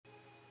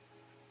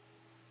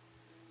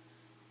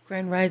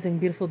Grand Rising,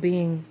 beautiful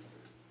beings.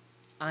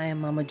 I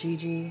am Mama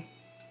Gigi,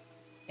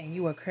 and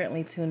you are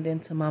currently tuned in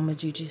to Mama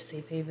Gigi's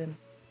Safe Haven.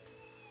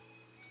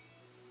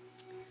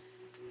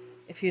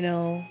 If you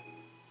know,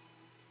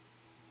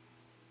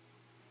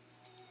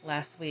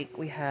 last week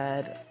we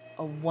had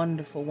a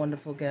wonderful,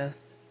 wonderful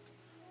guest,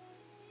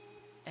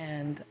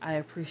 and I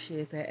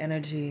appreciate their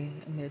energy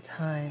and their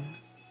time.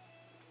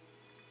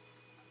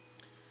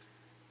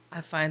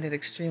 I find it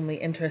extremely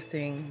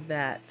interesting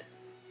that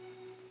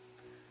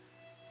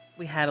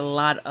we had a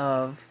lot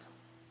of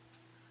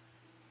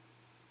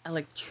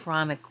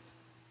electronic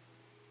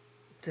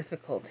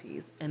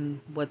difficulties, and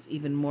what's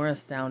even more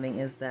astounding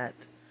is that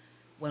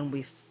when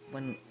we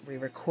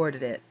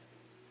recorded it,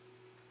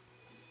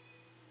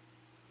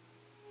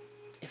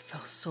 it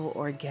felt so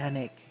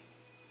organic.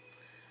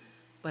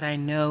 But I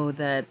know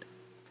that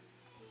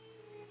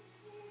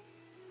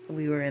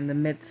we were in the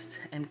midst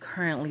and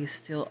currently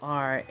still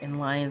are in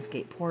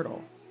Lionsgate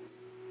Portal.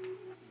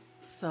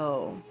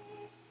 So,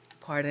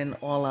 pardon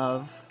all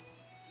of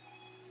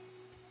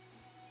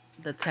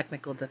the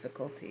technical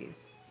difficulties.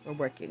 We're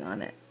working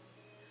on it.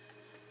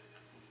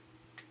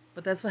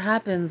 But that's what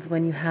happens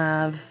when you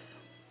have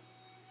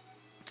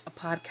a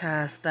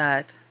podcast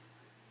that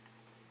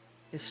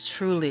is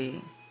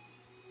truly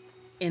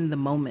in the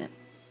moment.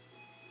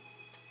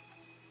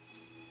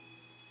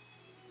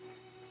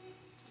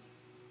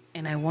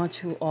 And I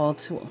want you all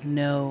to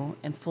know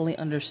and fully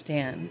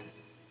understand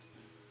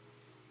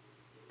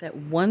that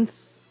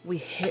once we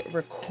hit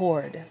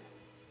record,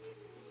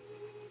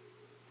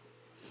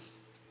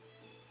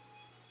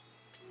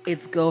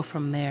 it's go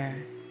from there.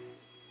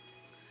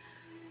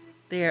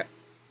 There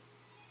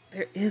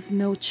is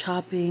no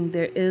chopping,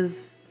 there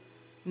is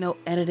no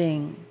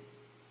editing.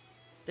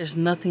 There's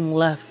nothing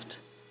left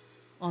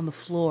on the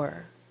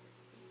floor.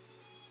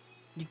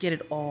 You get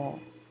it all.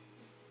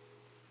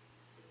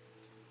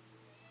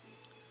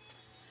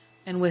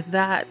 And with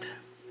that,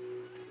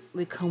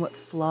 we come with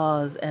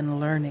flaws and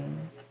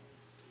learning.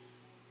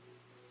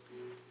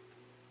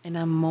 And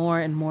I'm more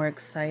and more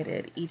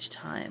excited each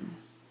time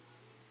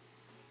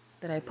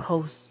that I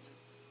post,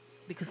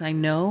 because I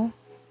know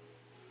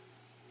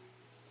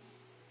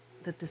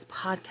that this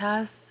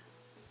podcast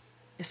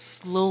is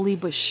slowly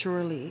but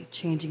surely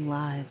changing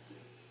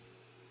lives,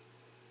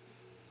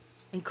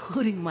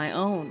 including my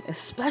own,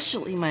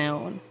 especially my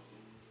own.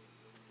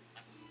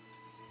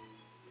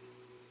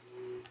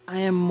 I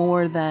am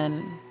more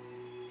than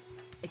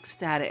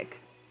ecstatic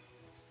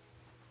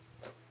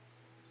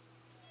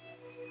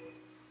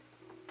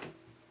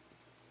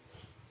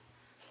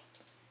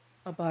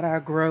about our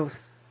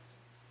growth.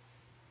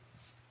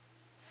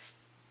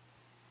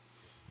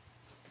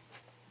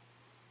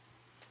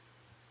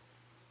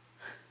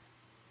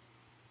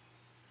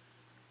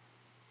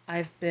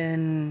 I've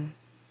been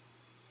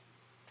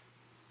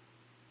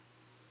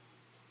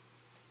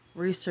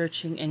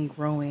researching and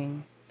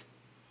growing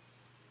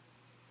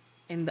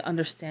in the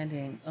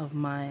understanding of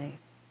my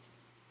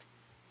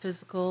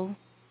physical,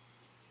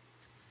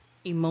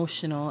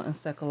 emotional, and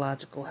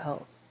psychological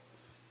health,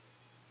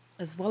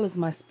 as well as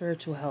my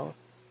spiritual health.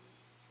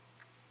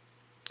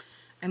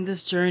 And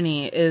this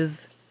journey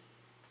is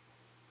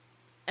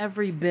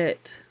every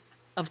bit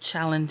of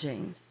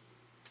challenging,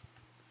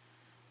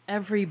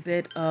 every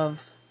bit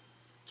of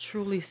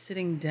truly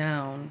sitting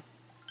down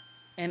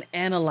and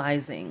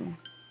analyzing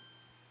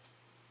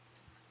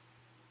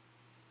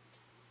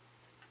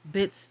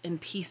bits and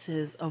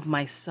pieces of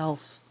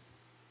myself.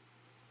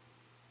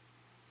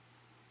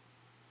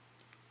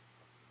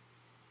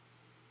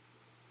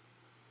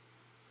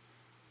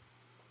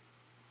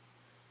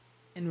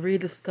 And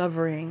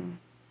rediscovering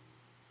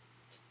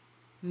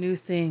new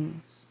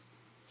things.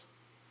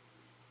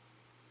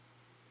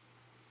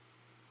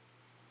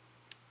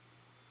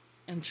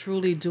 And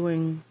truly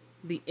doing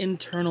the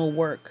internal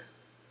work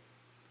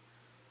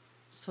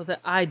so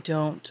that I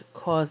don't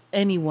cause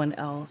anyone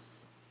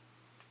else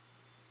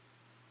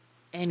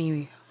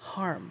any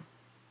harm.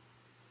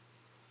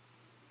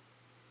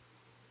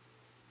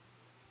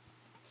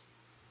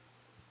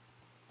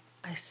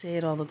 I say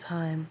it all the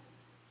time.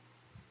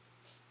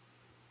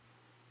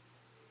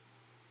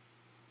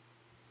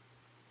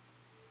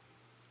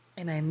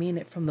 And I mean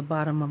it from the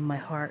bottom of my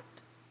heart.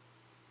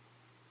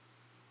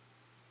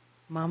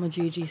 Mama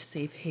Gigi's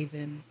Safe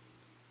Haven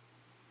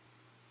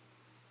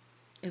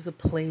is a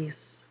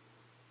place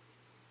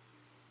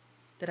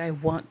that I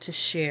want to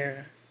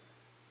share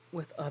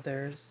with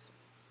others,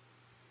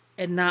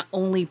 and not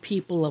only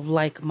people of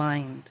like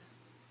mind.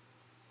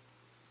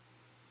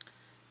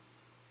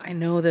 I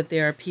know that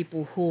there are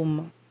people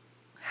whom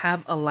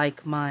have a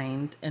like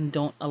mind and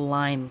don't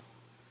align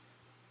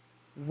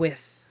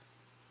with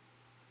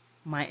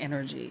my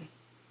energy.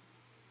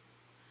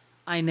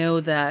 I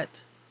know that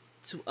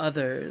to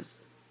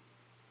others,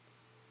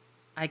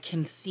 I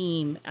can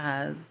seem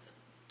as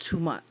too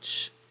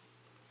much,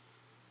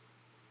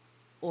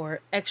 or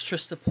extra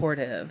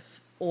supportive,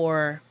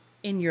 or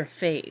in your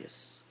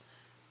face.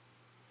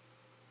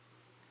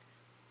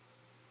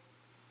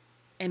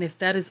 And if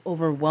that is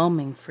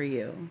overwhelming for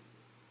you,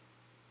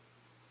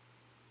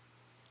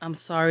 I'm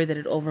sorry that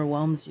it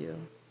overwhelms you.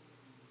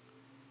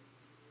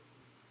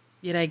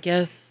 Yet I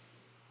guess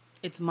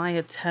it's my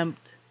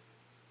attempt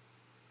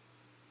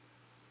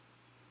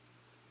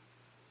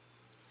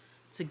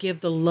to give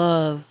the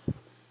love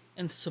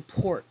and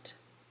support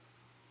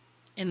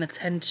and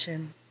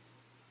attention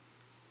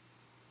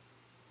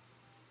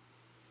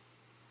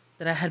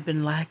that I had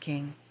been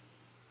lacking.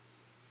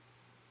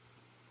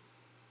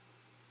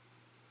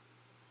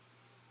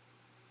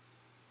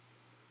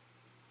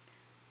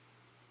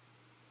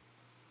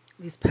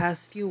 These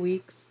past few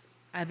weeks,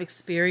 I've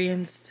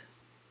experienced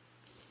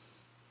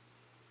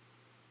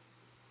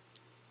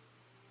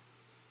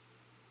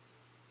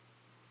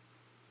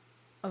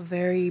a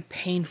very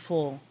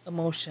painful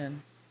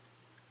emotion.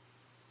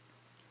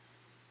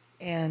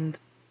 And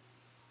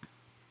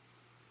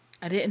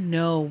I didn't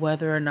know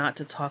whether or not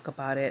to talk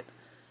about it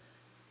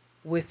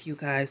with you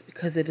guys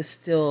because it is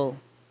still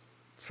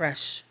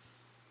fresh.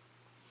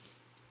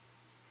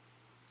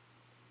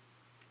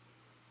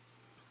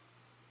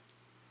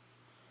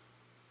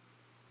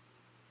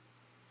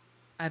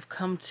 I've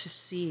come to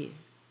see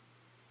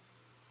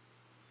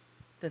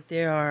that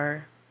there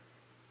are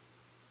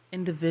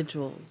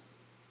individuals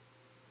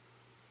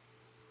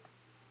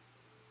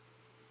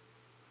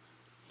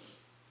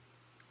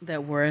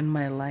that were in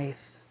my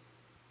life.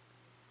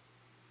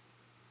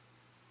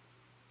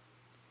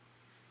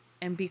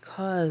 And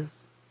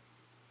because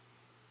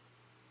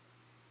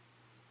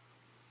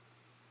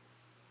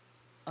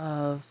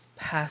of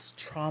past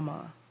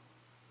trauma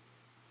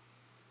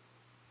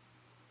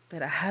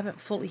that I haven't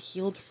fully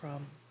healed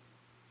from,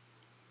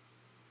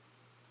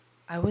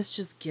 I was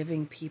just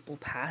giving people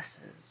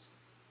passes.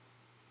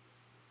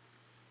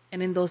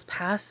 And in those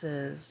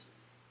passes,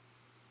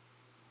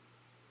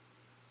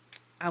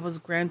 I was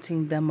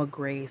granting them a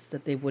grace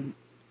that they wouldn't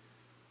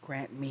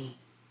grant me.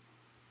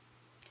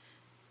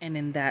 And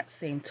in that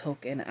same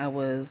token, I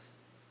was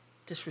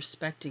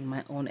disrespecting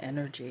my own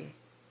energy.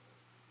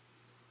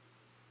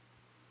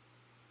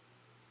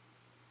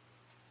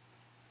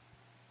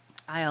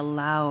 I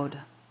allowed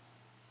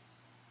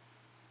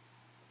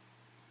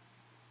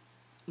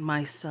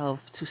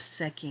myself to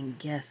second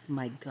guess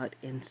my gut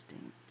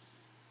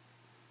instincts.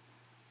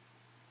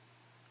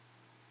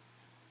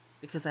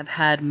 Because I've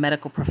had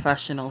medical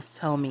professionals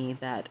tell me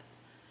that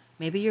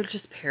maybe you're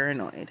just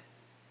paranoid.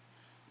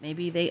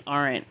 Maybe they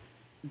aren't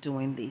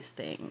doing these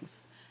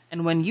things.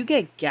 And when you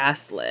get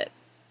gaslit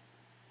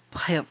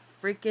by a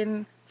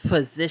freaking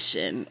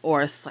physician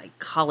or a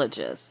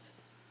psychologist,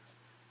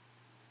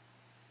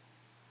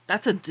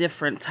 that's a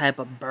different type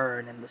of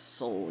burn in the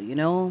soul, you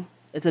know?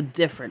 It's a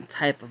different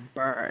type of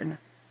burn.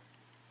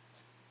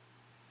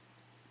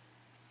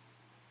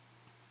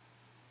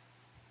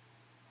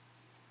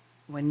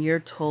 When you're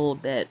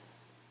told that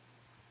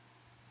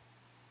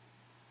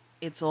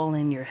it's all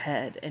in your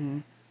head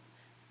and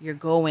you're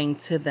going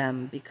to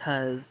them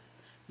because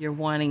you're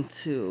wanting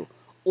to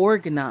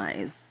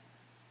organize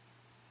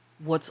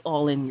what's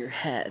all in your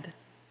head.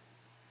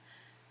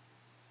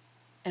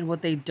 And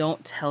what they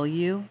don't tell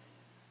you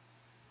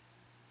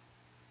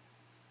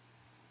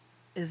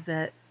is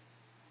that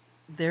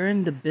they're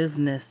in the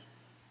business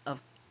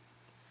of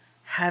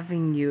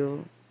having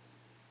you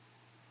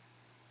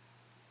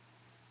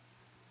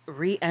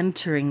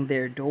re-entering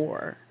their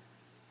door.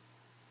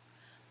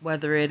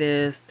 Whether it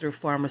is through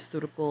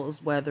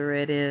pharmaceuticals, whether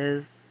it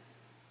is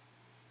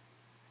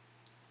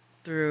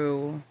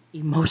through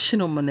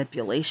emotional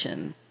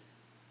manipulation.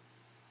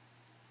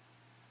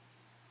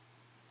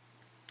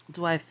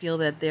 Do I feel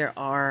that there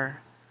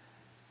are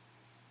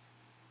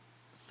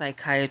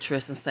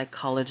psychiatrists and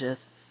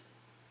psychologists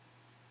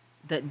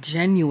that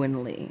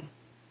genuinely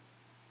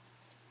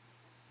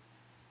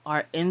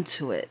are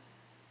into it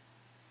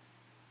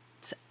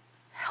to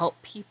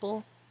help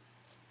people?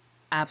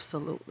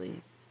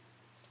 Absolutely.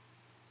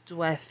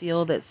 Do I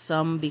feel that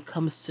some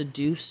become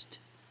seduced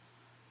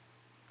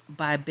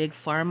by big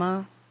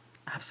pharma?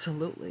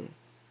 Absolutely.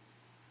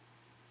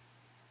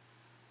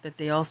 That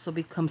they also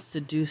become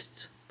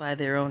seduced by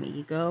their own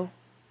ego?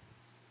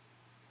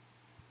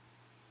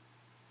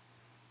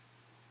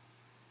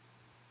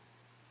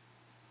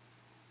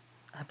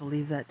 I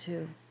believe that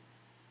too.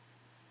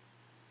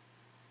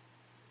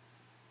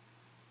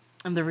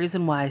 And the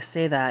reason why I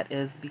say that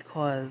is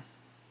because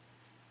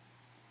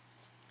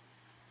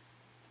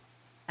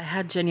I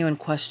had genuine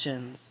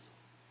questions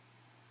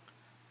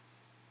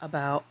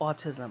about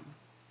autism.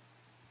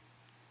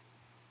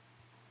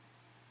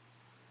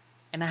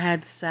 And I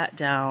had sat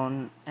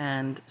down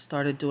and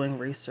started doing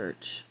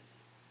research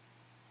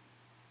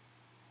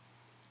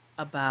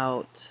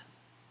about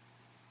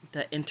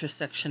the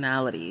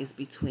intersectionalities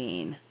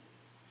between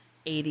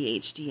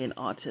ADHD and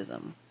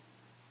autism,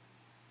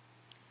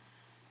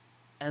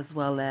 as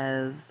well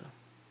as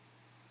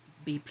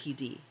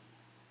BPD.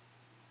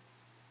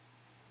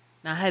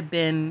 Now, I had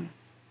been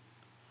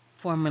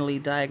formerly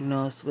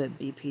diagnosed with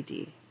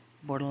BPD,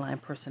 borderline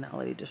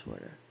personality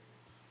disorder.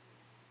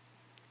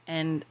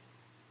 And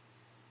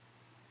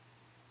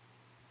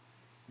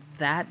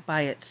that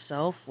by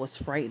itself was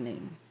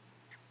frightening.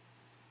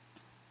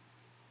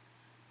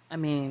 I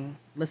mean,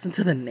 listen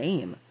to the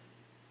name.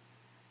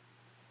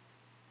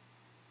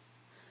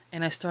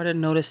 And I started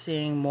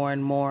noticing more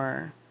and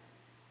more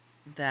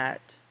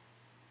that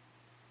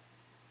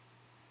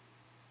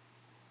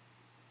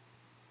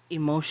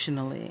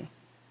emotionally,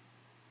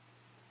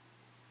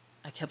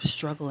 I kept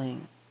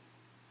struggling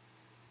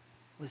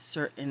with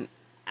certain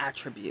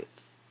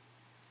attributes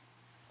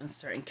and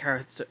certain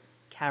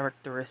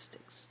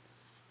characteristics.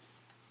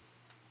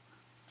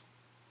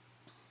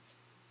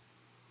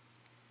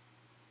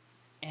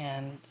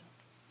 And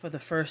for the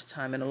first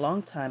time in a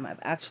long time, I've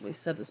actually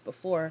said this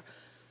before,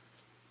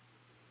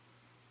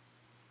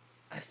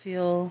 I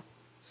feel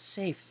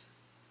safe.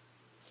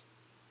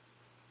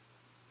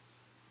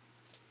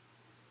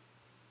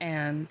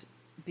 And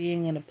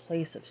being in a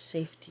place of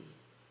safety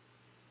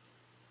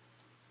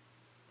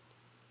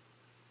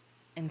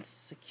and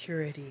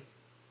security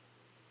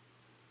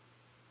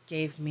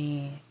gave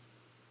me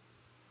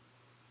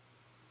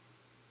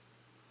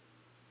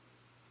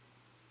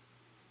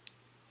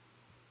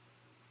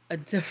a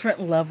different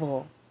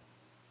level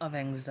of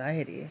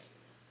anxiety.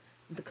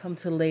 To come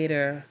to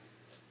later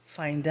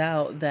find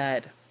out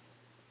that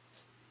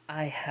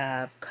I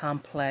have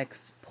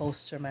complex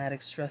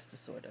post-traumatic stress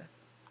disorder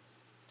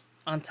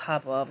on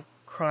top of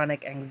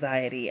chronic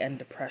anxiety and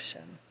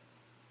depression.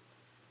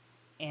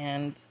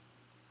 And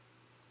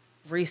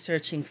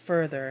researching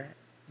further,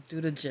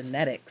 due to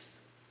genetics,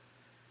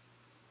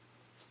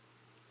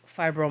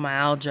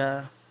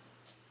 fibromyalgia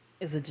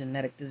is a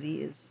genetic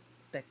disease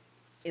that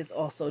is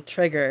also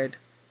triggered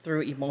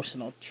through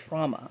emotional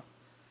trauma.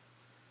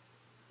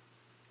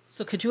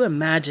 So could you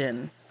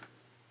imagine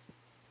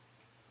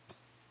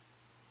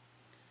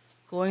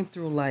going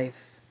through life,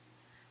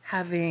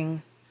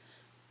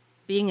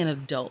 being an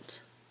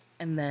adult,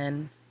 and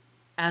then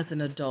as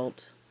an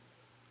adult,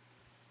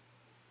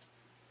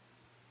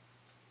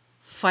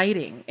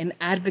 fighting and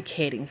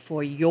advocating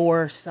for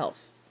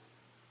yourself?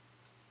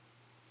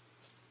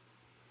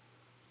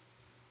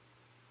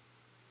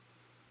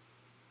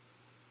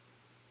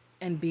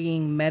 And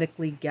being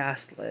medically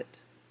gaslit.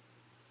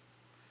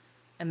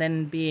 And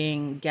then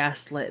being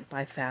gaslit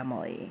by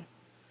family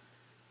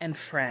and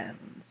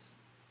friends.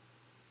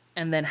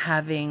 And then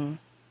having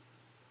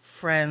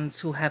friends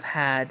who have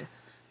had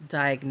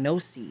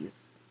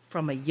diagnoses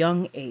from a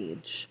young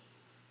age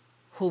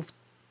who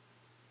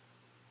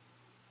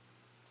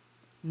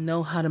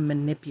know how to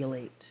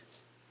manipulate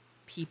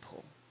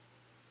people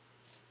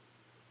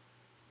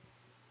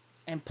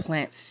and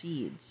plant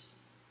seeds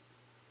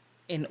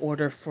in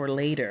order for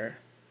later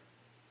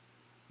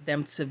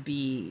them to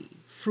be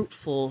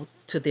fruitful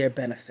to their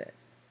benefit.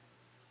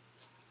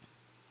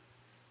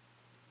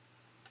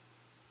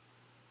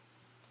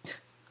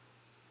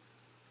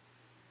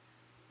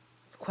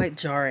 It's quite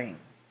jarring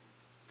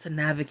to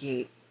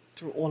navigate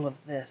through all of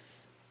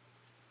this.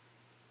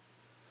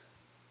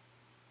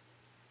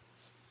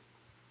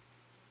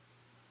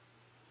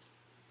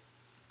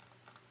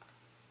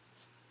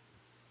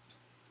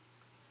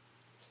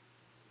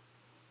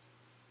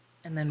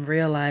 And then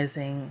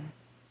realizing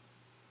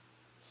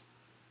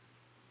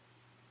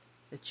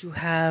that you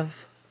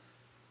have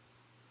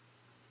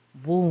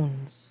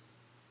wounds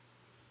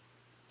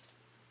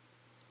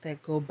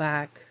that go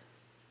back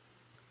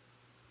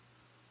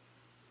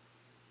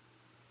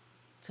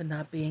to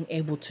not being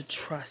able to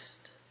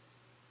trust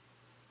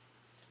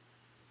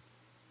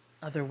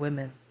other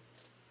women.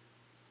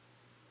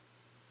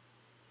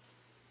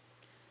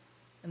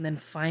 And then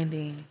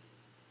finding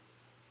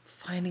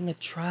a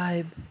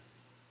tribe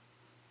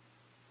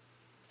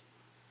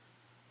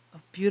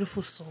of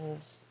beautiful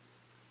souls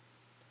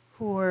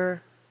who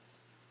are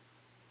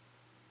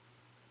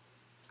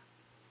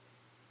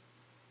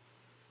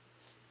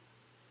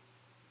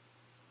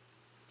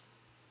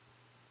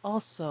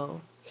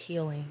also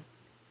healing.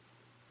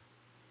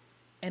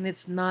 And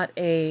it's not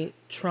a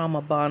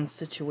trauma bond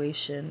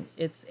situation.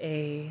 It's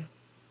a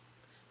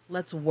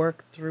let's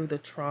work through the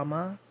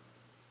trauma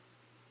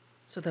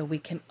so that we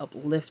can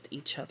uplift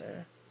each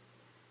other.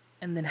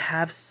 And then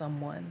have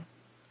someone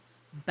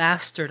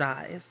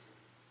bastardize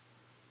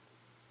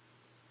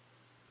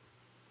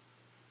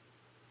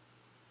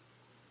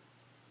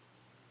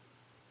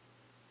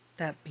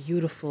that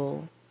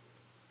beautiful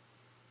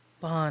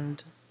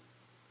bond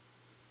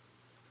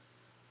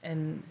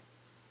and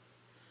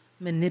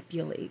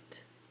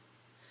manipulate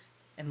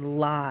and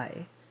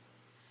lie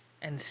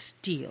and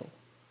steal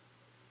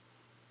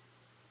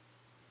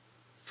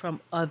from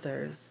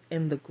others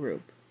in the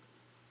group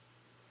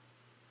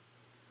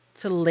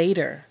to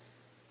later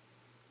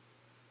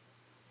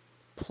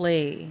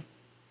play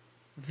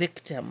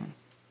victim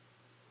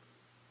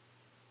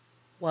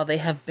while they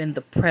have been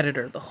the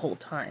predator the whole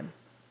time.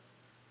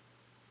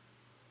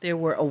 They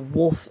were a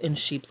wolf in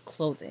sheep's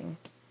clothing.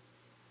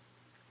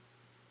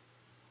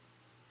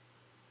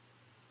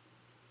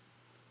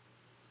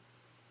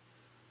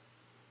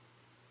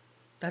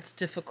 That's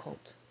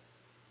difficult.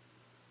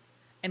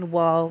 And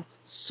while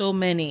so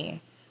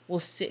many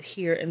will sit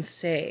here and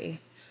say,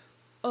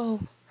 oh,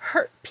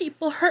 hurt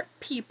people,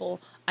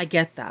 I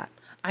get that.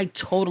 I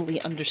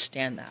totally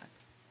understand that.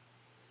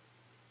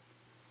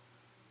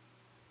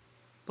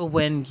 But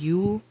when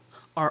you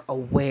are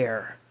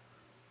aware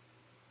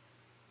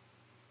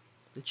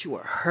that you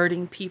are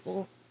hurting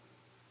people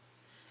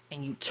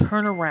and you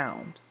turn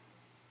around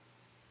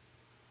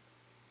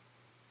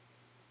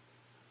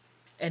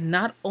and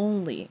not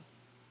only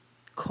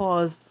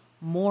cause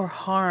more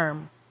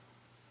harm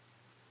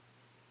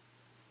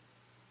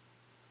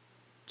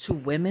to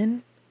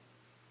women,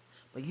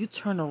 but you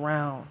turn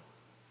around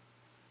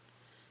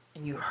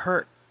and you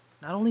hurt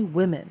not only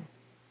women,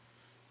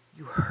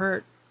 you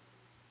hurt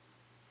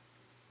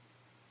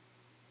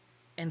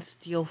and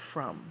steal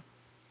from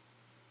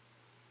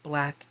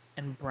Black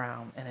and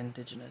brown and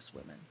indigenous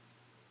women.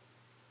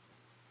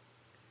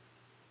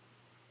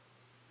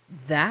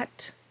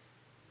 That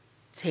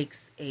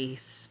takes a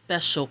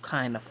special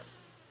kind of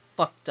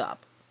fucked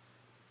up.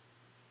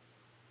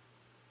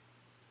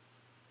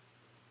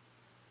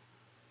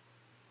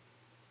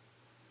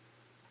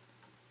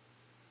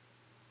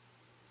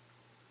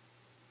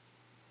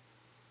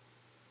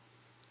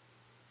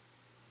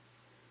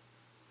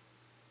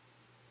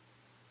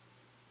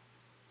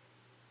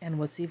 And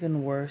what's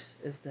even worse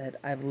is that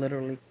I've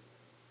literally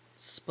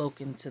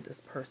spoken to this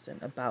person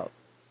about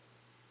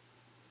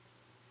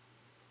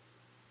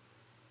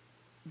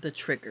the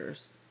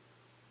triggers,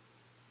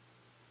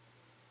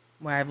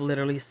 where I've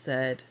literally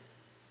said,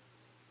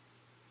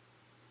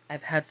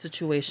 I've had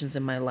situations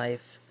in my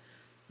life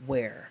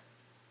where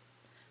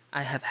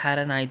I have had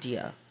an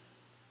idea,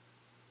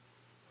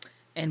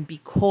 and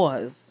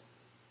because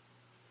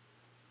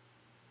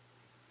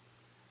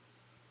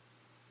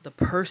the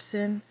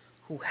person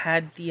who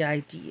had the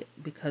idea,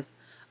 because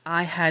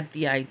I had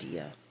the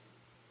idea,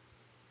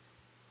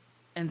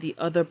 and the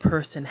other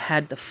person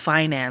had the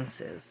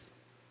finances,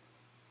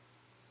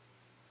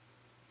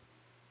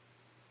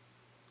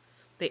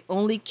 they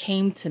only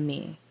came to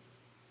me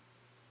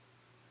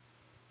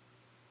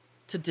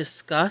to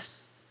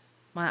discuss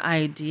my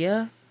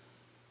idea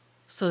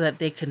so that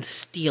they can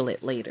steal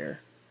it later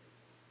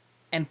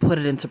and put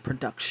it into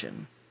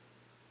production.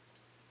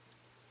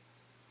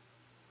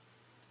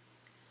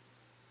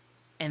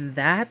 And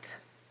that's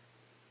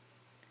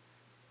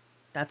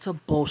a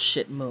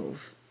bullshit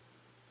move.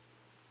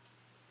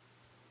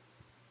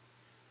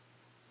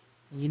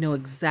 You know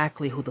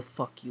exactly who the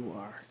fuck you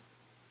are.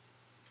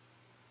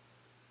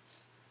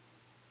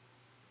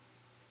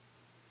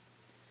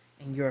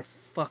 And you're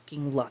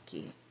fucking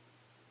lucky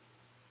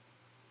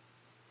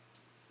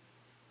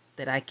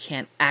that I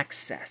can't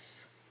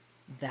access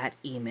that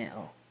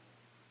email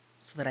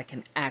so that I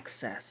can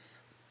access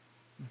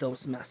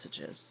those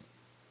messages.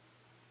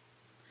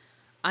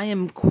 I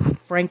am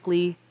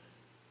frankly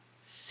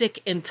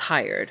sick and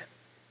tired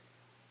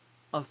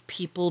of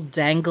people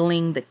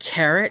dangling the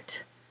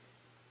carrot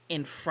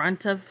in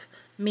front of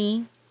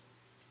me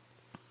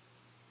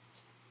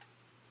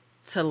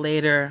to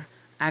later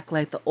act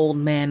like the old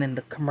man in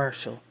the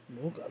commercial.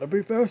 You gotta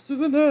be faster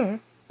than that.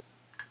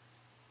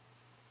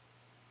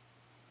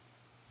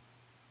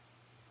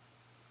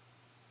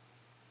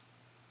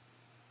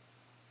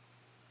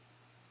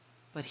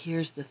 But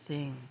here's the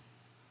thing.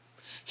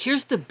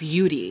 Here's the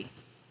beauty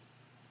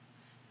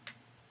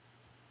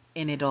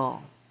in it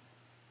all.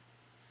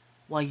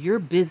 While you're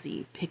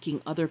busy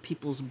picking other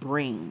people's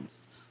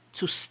brains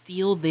to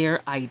steal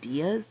their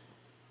ideas,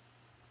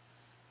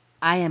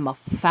 I am a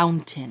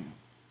fountain.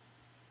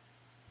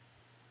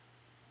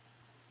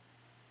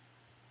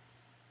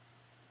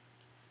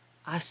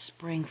 I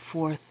spring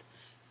forth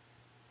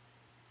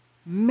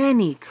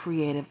many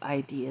creative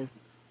ideas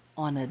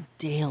on a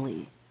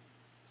daily.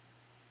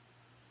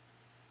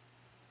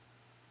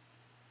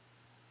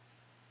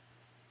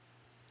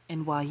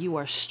 And while you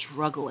are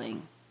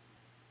struggling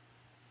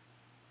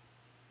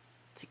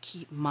to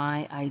keep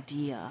my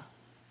idea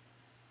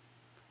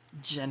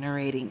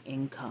generating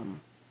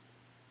income,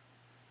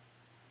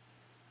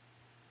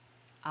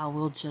 I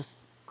will just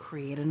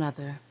create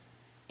another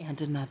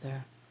and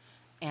another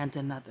and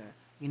another.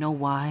 You know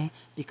why?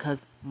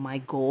 Because my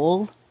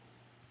goal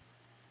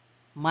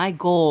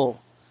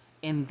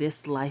in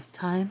this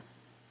lifetime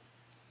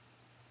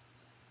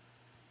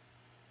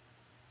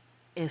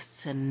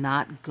is to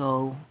not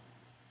go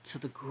to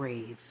the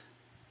grave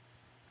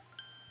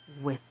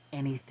with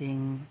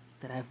anything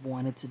that I've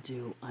wanted to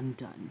do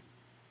undone.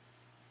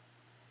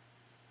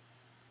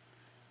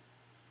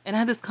 And I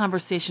had this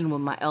conversation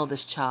with my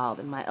eldest child,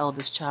 and my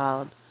eldest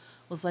child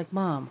was like,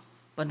 Mom,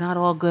 but not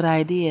all good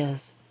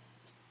ideas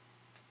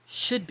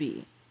should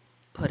be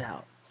put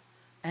out.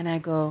 And I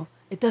go,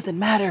 it doesn't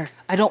matter.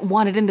 I don't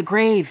want it in the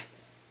grave.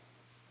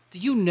 Do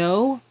you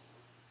know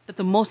that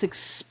the most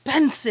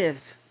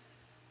expensive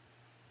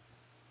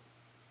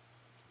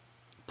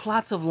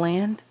plots of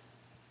land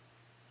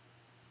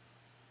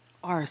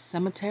are a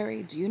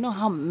cemetery? Do you know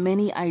how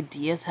many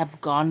ideas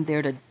have gone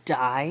there to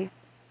die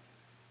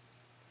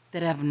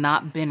that have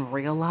not been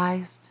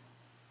realized?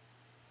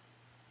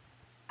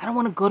 I don't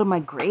want to go to my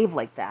grave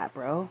like that,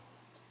 bro.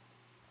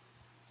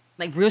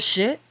 Like real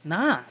shit?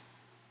 Nah.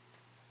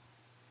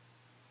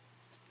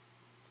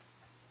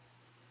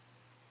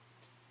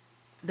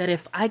 That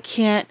if I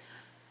can't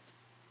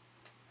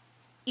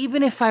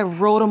Even if I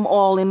wrote them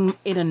all in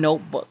a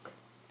notebook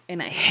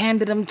and I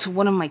handed them to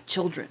one of my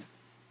children,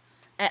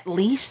 at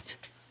least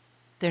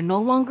they're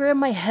no longer in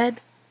my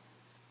head.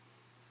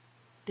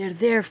 They're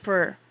there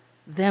for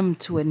them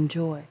to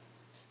enjoy,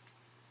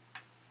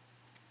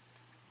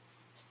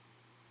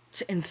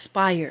 to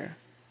inspire.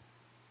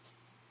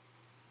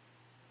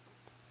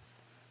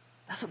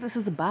 That's what this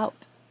is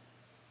about.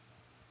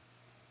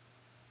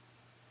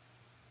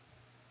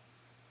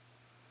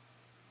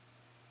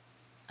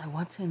 I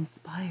want to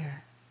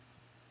inspire.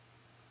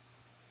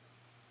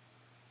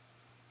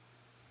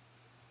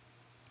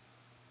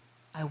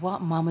 I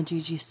want Mama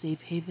Gigi's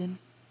Safe Haven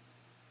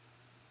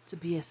to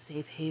be a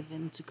safe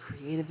haven to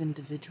creative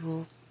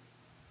individuals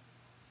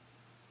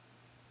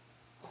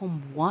who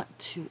want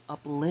to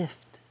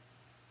uplift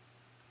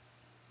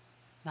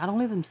not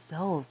only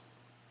themselves,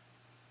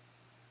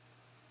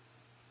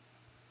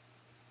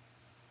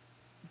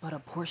 but a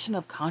portion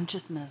of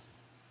consciousness.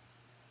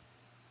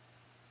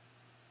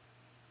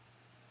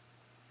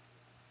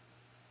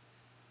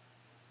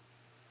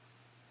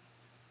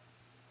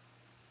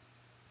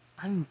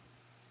 I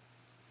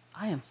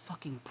am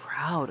fucking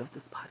proud of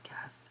this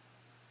podcast.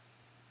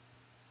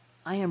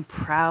 I am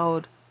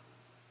proud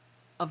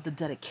of the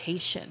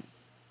dedication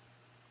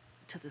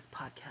to this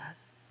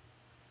podcast.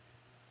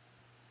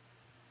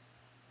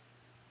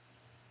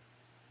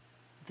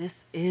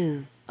 This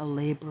is a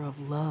labor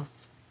of love.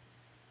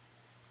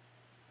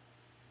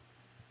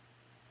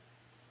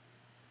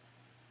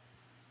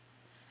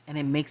 And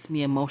it makes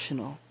me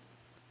emotional.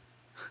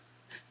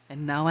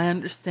 And now I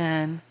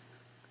understand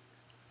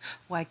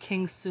why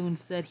King Soon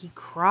said he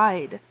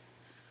cried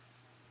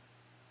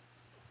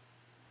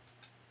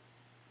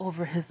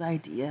over his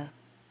idea.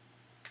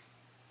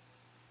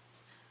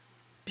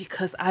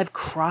 Because I've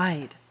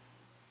cried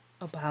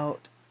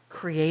about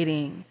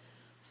creating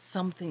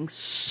something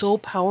so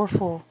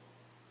powerful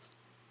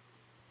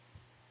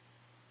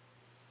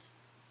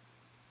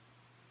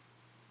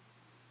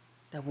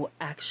that will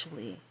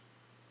actually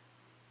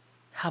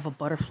have a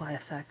butterfly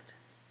effect.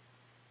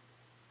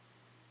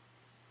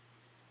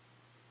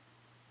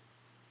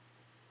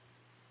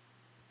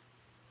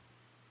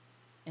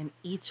 And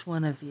each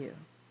one of you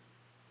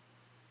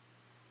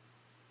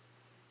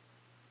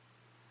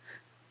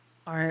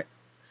are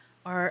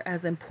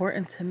as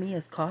important to me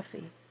as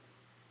coffee.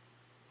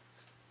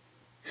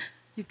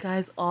 You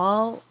guys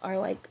all are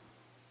like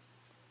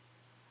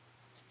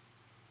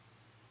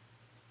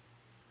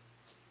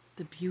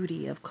the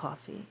beauty of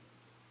coffee,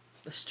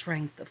 the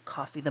strength of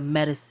coffee, the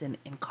medicine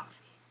in coffee.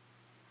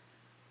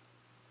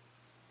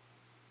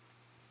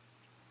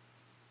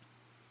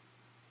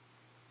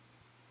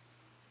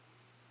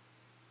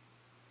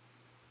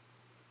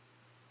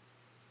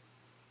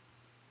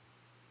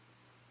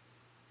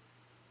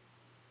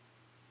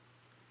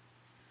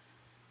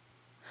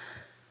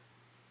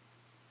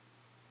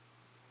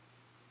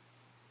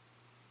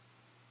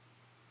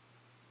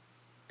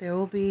 There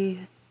will be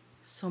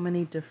so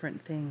many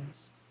different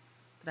things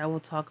that I will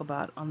talk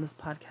about on this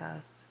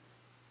podcast.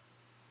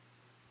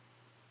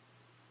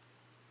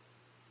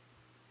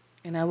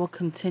 And I will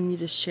continue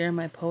to share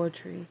my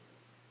poetry.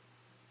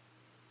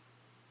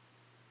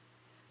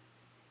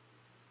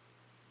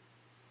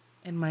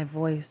 And my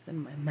voice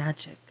and my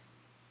magic.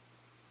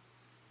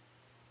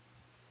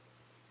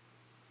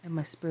 And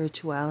my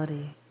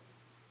spirituality.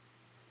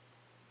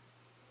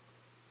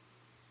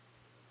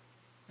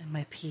 And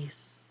my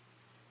peace.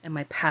 And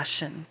my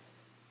passion.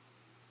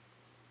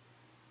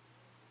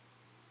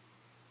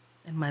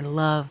 And my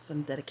love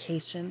and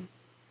dedication.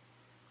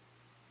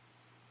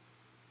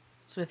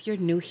 So if you're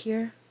new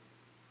here,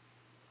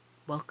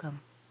 welcome.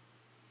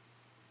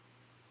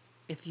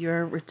 If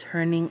you're a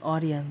returning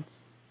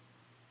audience,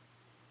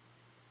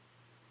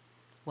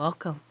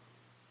 welcome.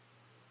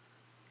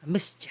 I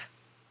missed you.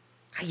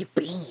 How you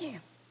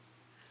been?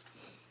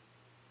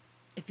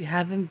 If you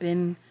haven't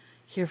been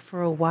here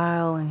for a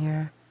while and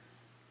you're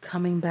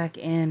coming back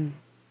in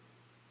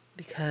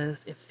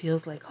because it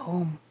feels like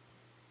home,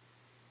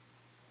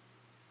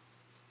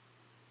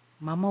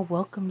 Mama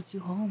welcomes you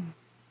home.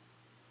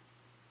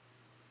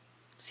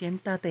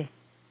 Siéntate.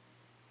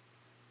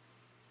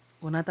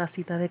 Una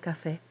tacita de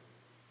café.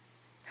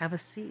 Have a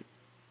seat.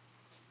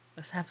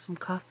 Let's have some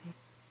coffee.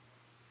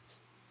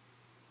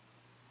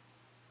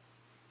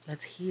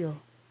 Let's heal.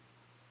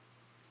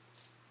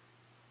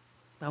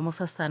 Vamos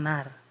a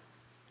sanar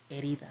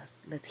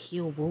heridas. Let's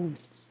heal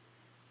wounds.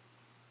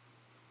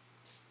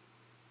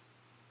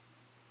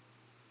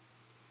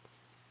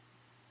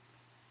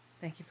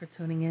 Thank you for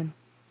tuning in.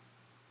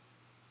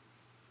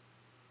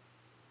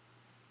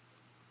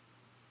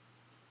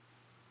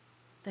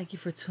 Thank you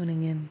for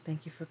tuning in.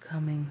 Thank you for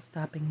coming,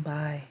 stopping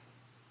by.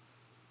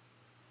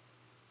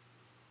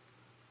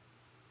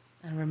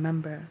 And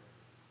remember,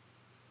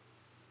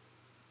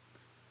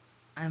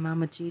 I'm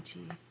Mama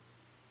Gigi.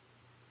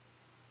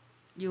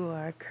 You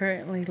are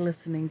currently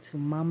listening to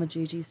Mama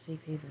Gigi's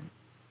Safe Haven.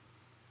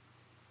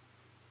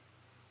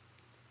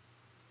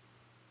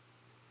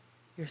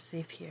 You're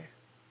safe here.